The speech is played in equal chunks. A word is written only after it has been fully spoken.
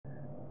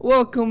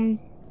Welcome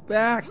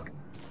back.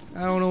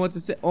 I don't know what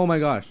to say. Oh my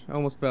gosh, I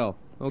almost fell.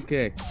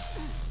 Okay.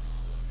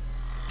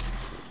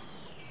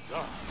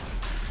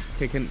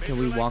 Okay, can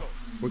we walk?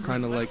 We're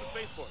kind of like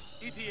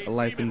a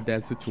life and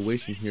death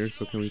situation here,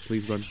 so can we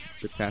please run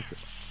a bit faster?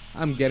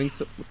 I'm getting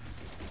so.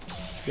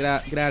 Get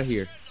out of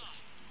here.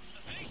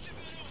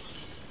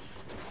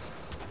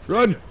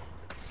 Run!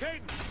 Damn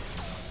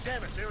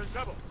it, they're in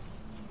trouble.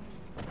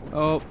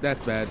 Oh,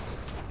 that's bad.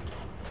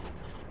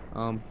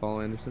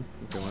 Follow Anderson.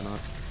 Okay, why not?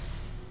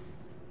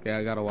 Okay,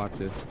 I gotta watch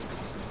this.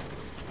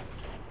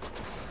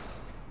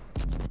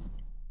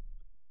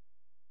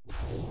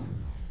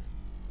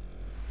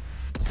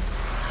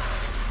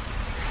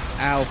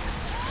 Ow.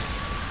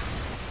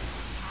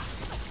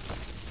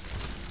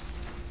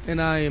 And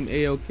I am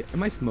A-okay.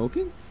 Am I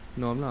smoking?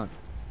 No, I'm not.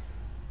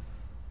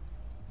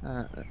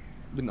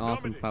 Been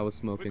awesome if I was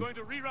smoking. We're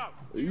going to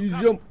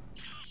reroute. Jump.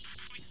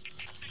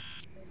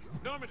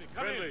 Normandy,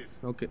 come in.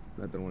 Okay,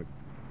 that didn't work.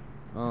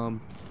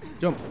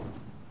 Jump.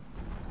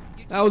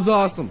 That was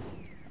awesome.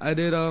 I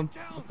did a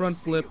front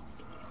flip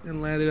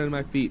and landed on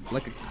my feet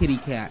like a kitty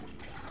cat.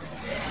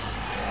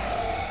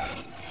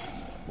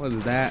 What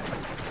is that?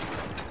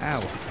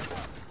 Ow.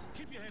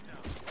 Keep your head down.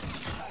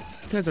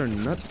 You guys are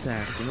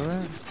nutsacks, you know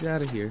that? Get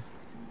out of here.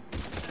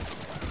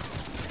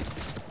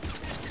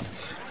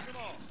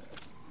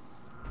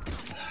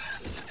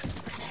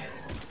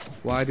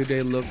 Why do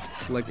they look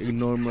like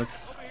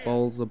enormous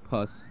balls of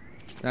pus?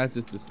 That's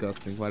just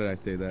disgusting. Why did I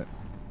say that?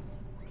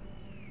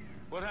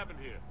 What happened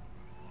here?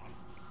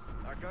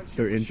 Our gunship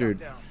They're was injured.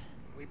 shot down.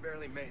 We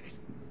barely made it.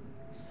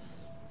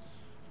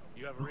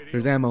 You have a radio?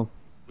 There's ammo.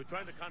 We're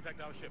trying to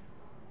contact our ship.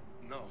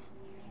 No.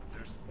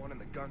 There's one in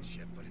the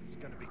gunship, but it's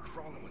gonna be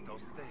crawling with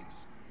those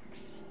things.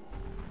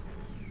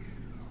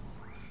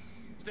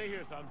 Stay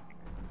here, son.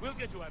 We'll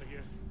get you out of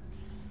here.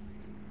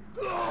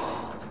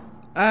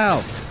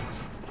 Ow!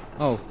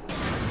 Oh,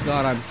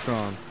 God, I'm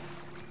strong.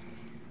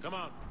 Come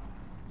on.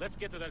 Let's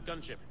get to that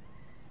gunship.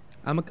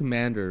 I'm a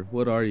commander.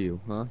 What are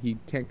you, huh? You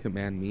can't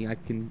command me. I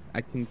can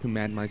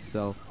command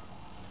myself.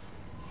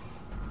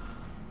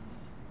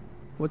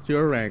 What's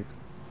your rank?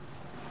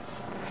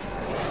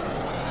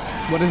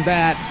 What is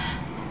that?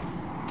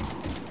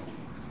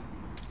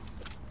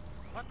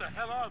 What the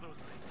hell are those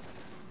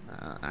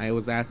things? I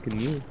was asking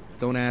you.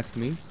 Don't ask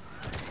me.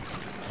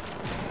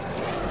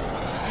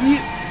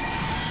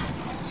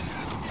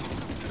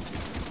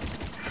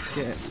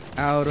 Get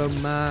out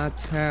of my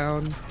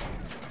town.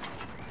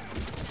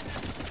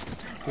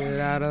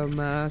 Get out of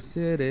my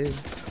city.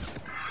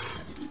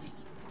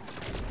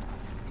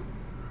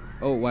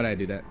 Oh, why'd I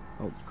do that?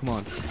 Oh, come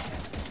on.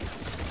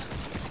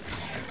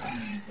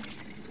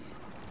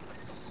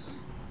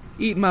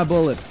 Eat my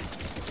bullets.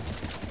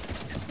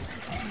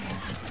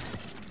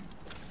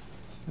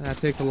 That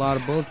takes a lot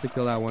of bullets to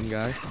kill that one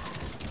guy.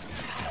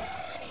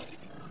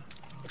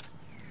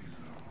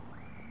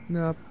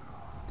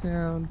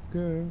 Uptown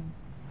girl.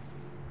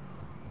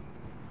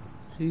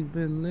 She's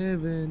been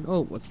living.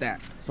 Oh, what's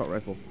that? Assault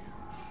rifle.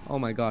 Oh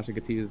my gosh, I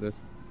could tease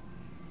this.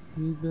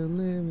 She's been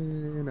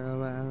living in a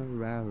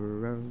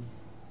round.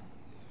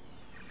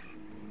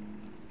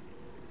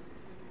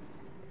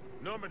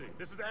 Normandy,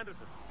 this is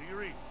Anderson. Do you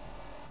read?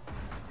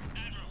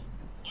 Admiral,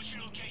 what's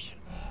your location?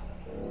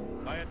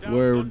 I am down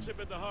Where- gunship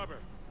in the harbor.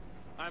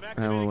 I'm know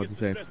activating what its to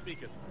say. distress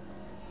beacon.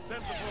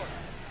 Send support.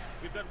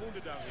 We've got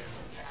wounded down here.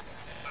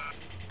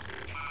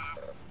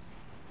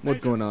 What's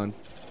going on?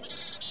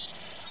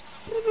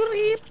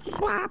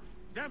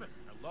 Damn it!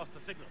 I lost the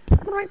signal.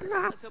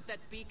 Let's hope that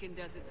beacon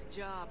does its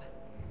job.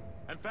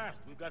 And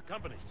fast. We've got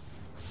company.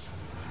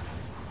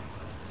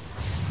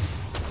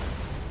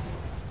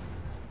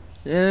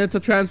 It's a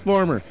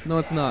transformer. No,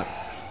 it's not.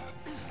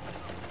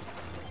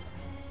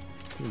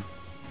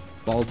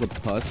 Balls of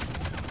pus.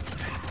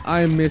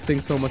 I am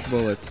missing so much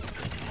bullets.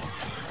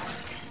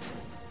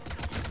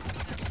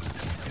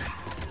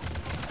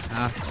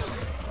 Ah.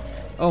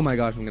 Oh my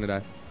gosh, I'm gonna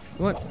die.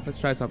 What? Let's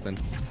try something.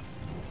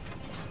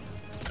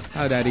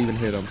 How'd that even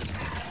hit him?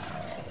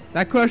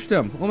 That crushed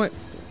him. Oh my.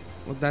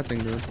 What's that thing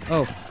doing?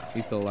 Oh,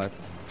 he's still alive.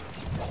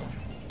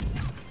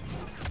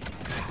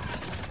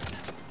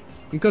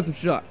 Concussive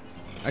shot.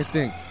 I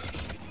think.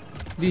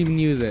 Didn't even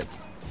use it.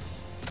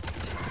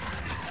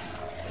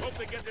 Hope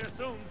they get there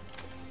soon.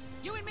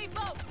 You and me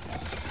both.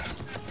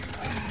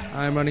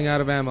 I'm running out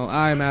of ammo.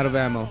 I'm out of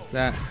ammo.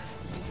 That.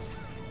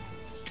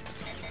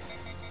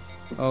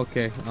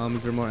 Okay.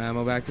 Is there more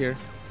ammo back here?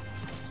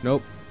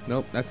 Nope.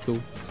 Nope. That's cool.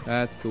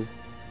 That's cool.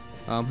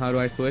 How do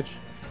I switch?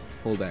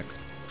 Hold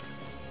X.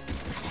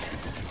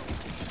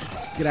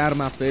 Get out of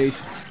my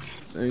face.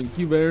 Thank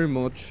you very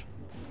much.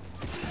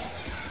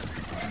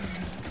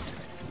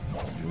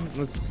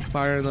 Let's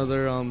fire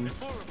another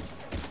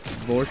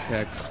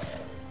vortex.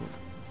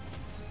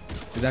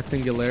 Is that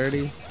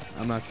singularity?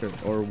 I'm not sure.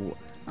 Or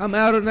I'm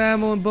out of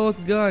ammo in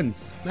both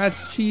guns.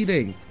 That's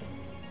cheating.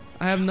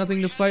 I have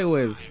nothing to fight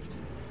with.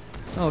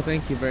 Oh,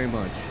 thank you very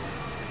much.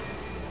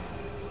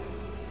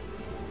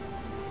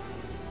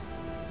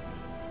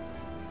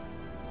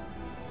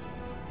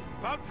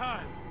 About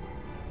time.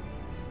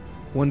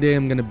 One day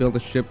I'm gonna build a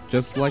ship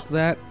just like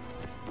that.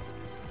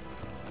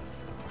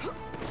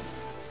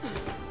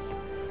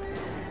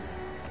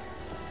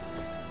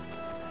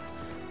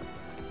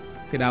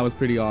 Okay, that was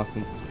pretty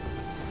awesome.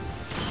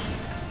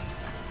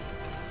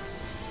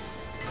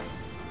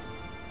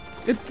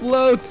 It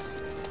floats!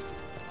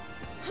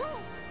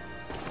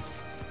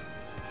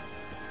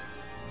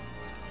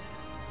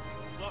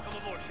 Welcome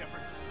aboard,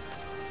 Shepard.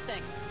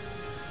 Thanks.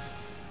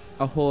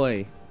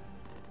 Ahoy.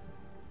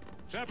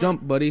 Shepard.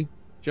 Jump, buddy.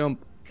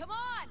 Jump. Come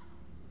on!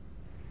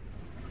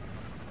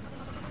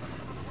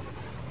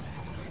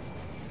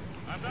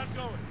 I'm not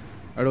going.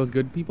 Are those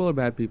good people or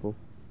bad people?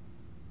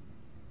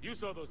 You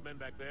saw those men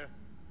back there.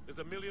 There's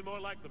a million more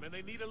like them, and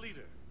they need a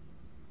leader.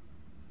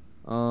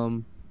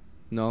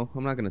 No,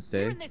 I'm not gonna We're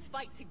stay. in this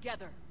fight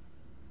together.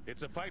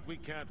 It's a fight we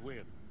can't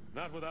win.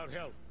 Not without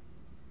help.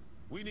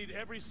 We need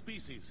every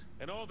species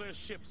and all their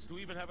ships to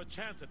even have a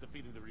chance at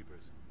defeating the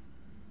Reapers.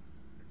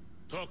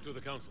 Talk to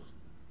the Council.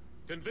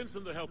 Convince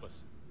them to help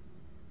us.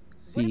 What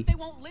See, if they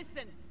won't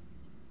listen?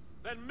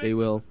 Then make they them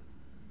will. listen.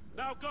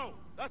 Now go.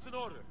 That's an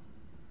order.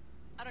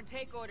 I don't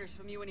take orders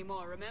from you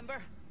anymore,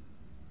 remember?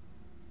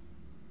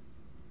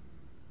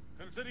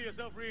 Consider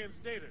yourself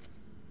reinstated,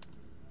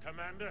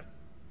 Commander.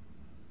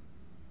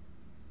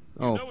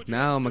 Oh, know what you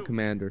now have to I'm a do.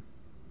 commander.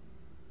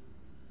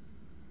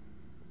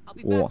 I'll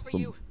be back for Awesome.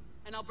 you,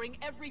 and I'll bring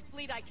every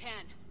fleet I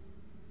can.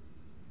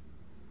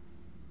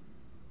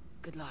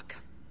 Good luck.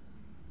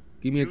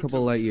 Give me a You couple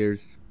too. light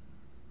years.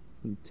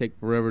 It'd take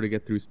forever to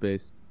get through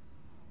space.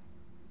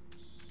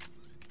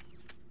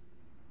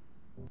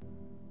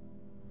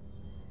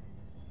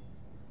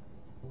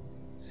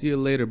 See you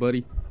later,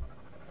 buddy.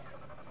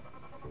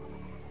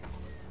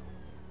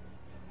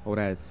 Oh,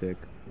 that is sick.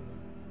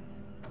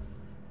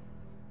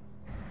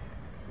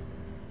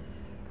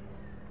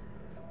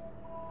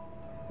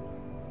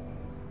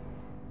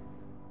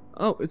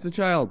 Oh, it's a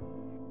child.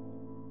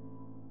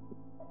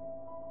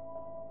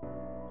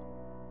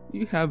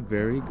 You have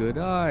very good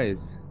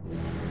eyes.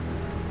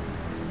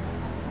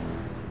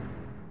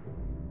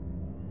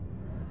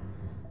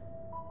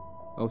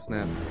 Oh,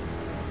 snap.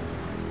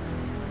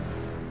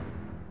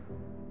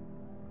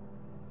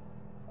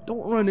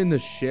 Don't run in the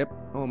ship.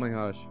 Oh my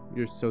gosh,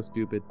 you're so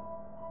stupid.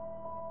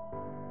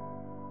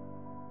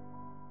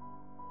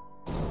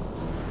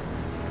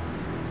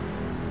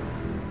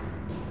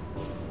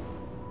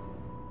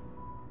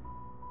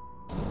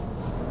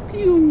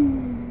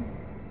 Pew!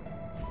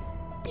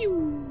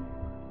 Pew!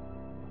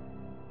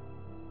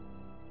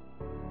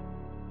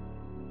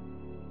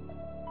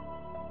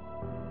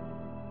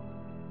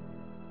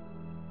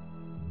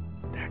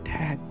 They're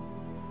dead.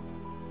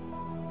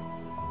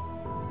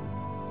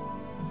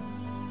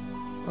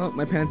 Oh,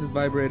 my pants is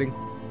vibrating.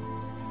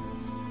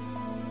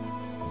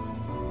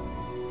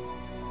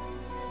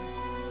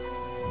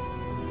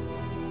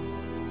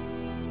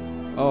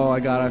 Oh, I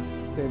gotta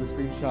save a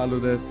screenshot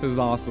of this. This is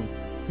awesome.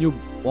 New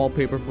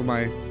wallpaper for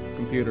my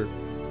computer.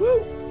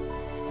 Woo!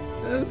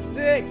 That's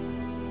sick!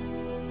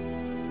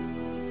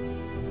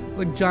 It's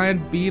like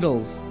giant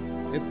Beatles.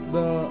 It's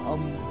the,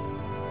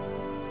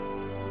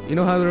 you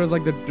know how there was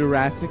like the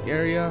Jurassic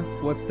area?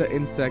 What's the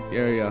insect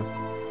area?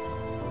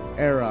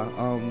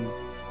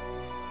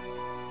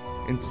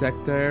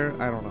 Insectaire?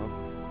 I don't know.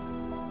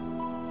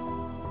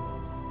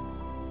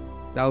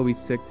 That would be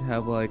sick to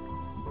have like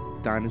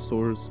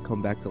dinosaurs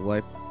come back to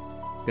life.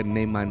 Gonna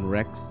name mine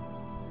Rex.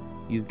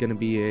 He's gonna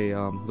be a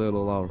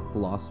little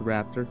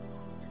velociraptor.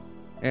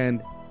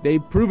 And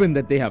they've proven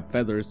that they have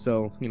feathers,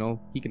 so you know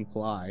he can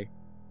fly.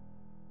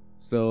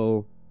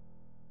 So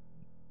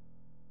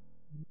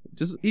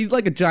he's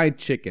like a giant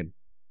chicken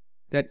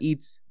that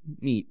eats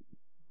meat.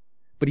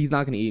 But he's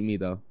not gonna eat me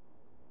though.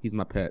 He's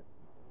my pet.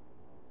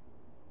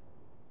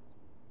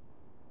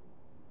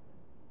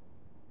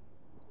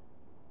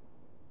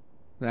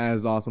 That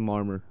is awesome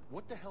armor.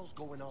 What the hell's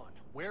going on?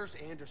 Where's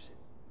Anderson?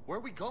 Where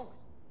are we going?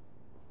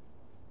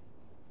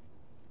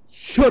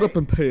 Shut up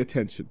and pay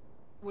attention.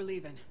 We're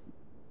leaving.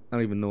 I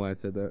don't even know why I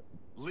said that.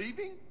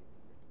 Leaving?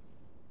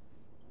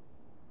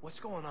 What's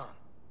going on?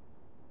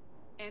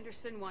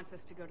 Anderson wants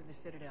us to go to the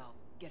Citadel,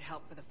 get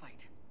help for the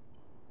fight.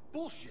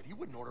 Bullshit, he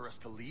wouldn't order us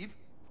to leave.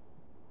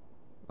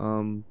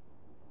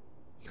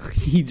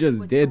 He just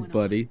What's did, going on?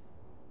 buddy.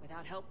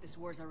 Without help, this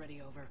war's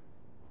already over.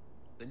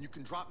 Then you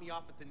can drop me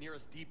off at the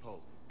nearest depot,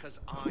 because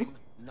I'm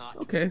not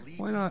Okay, leaving.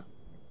 why not?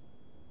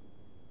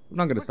 I'm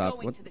not gonna We're stop.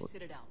 going What, to the what,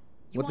 Citadel.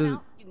 You what want does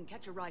out? You can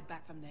catch a ride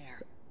back from there.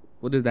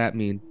 what does that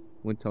mean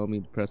when telling me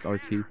to press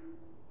RT?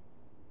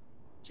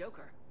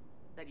 Joker,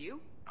 that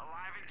you?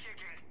 Alive and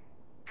kicking.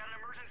 Got an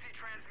emergency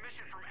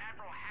transmission from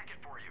Admiral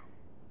Hackett for you.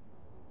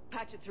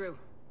 Patch it through.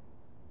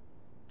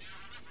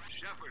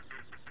 Shepard,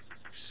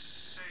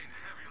 saying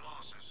heavy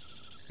losses.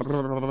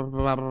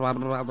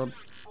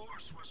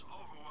 Force was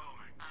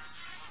overwhelming.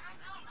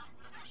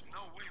 There's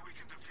no way we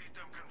can defeat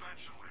them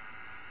conventionally.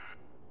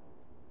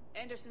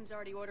 Anderson's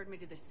already ordered me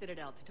to the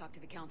Citadel to talk to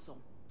the Council.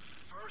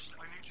 First,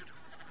 I need you to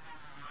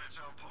Knight's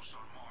outpost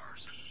on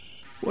Mars.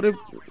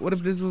 What if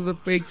this was a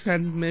fake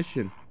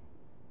transmission?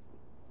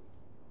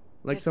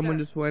 Like Yes, someone sir.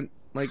 just went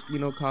like, you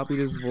know, copied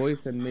his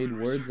voice and made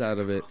words out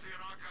of it.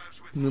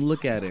 And then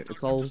look at it.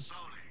 It's all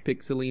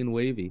pixely and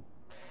wavy.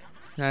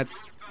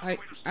 That's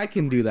I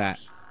can do that.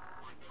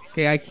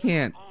 Okay, I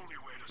can't.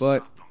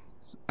 But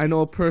I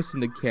know a person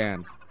that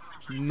can.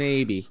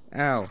 Maybe.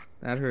 Ow,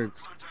 that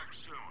hurts.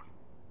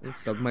 It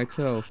stubbed my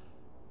toe.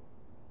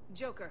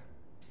 Joker,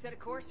 set a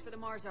course for the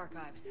Mars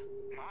archives.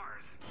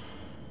 Mars.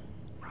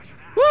 Roger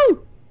that.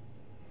 Woo!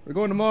 We're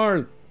going to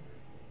Mars.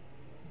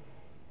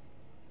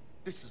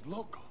 This is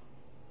local.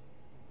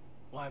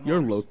 Why, Mars?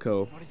 You're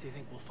loco, What does he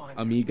think we'll find?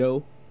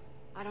 amigo.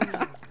 I don't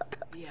know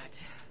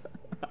yet.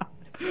 But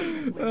if it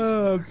goes as well as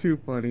Oh, for- too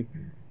funny.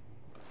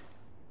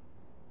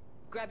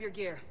 Grab your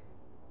gear.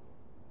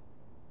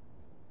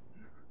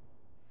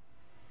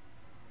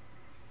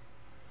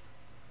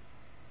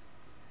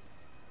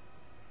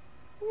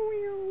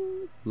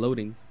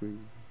 Loading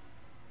screen.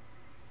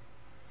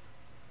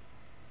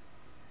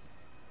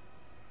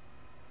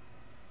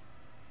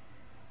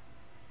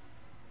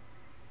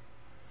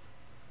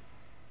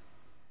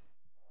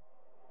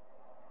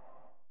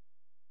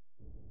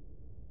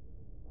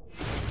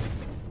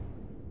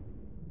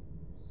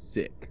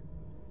 Sick.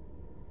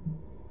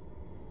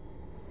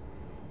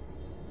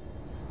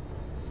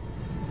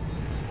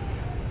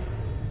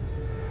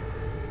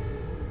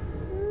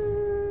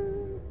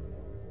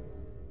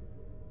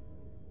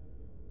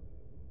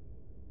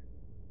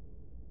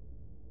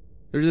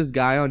 There's this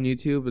guy on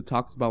YouTube that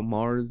talks about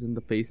Mars and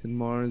the face in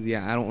Mars.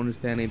 Yeah, I don't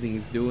understand anything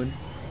he's doing,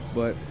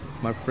 but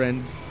my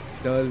friend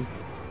does,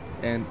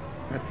 and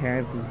my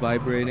pants is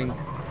vibrating.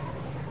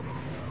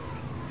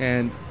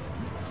 And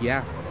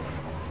yeah,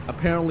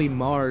 apparently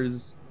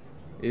Mars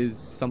is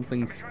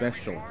something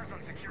special. Mars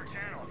on secure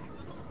channels.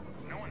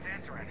 No one's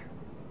answering.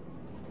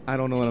 I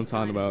don't know what Any I'm talking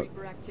sign of about.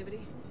 Reaper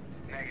activity?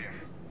 Negative.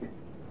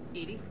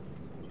 Edie?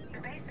 The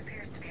base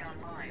appears to be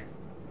online.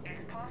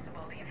 It's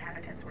possible the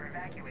inhabitants were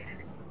evacuated.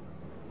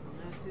 We'll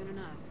know soon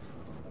enough.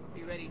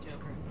 Be ready,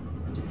 Joker.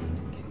 Just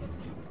in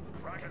case.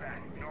 Roger that.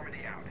 Normandy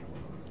out.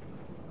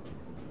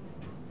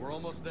 We're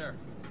almost there.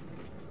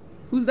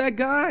 Who's that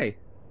guy?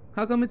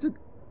 How come it's a...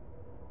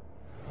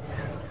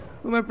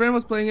 When my friend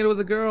was playing it, it was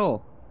a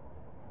girl.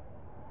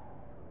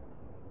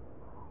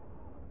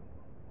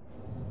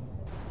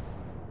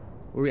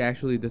 Were we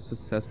actually this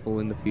successful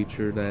in the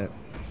future that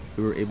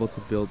we were able to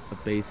build a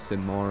base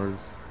in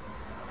Mars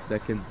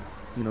that can,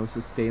 you know,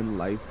 sustain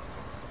life?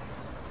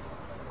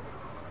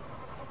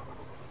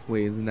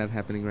 Wait, isn't that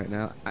happening right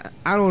now?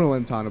 I don't know what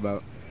I'm talking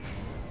about.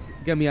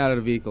 Get me out of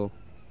the vehicle.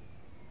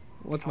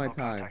 What's my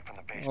time?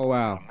 Oh,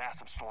 wow. A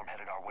massive storm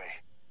headed our way.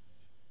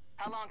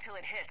 How long till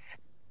it hits?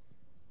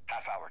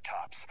 Half hour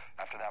tops.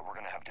 After that, we're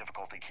gonna have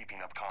difficulty keeping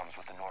up comms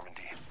with the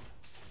Normandy.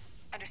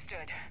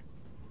 Understood.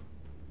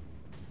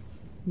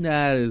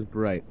 That is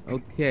bright.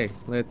 Okay,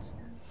 let's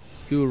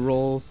do a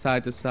roll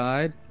side to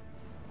side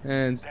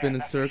and spin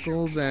in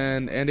circles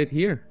and end it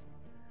here.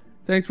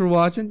 Thanks for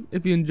watching.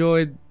 If you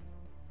enjoyed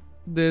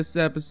this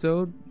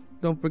episode,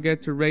 don't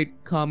forget to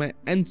rate, comment,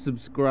 and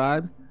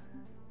subscribe.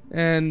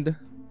 And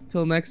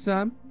till next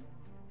time,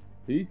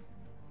 peace.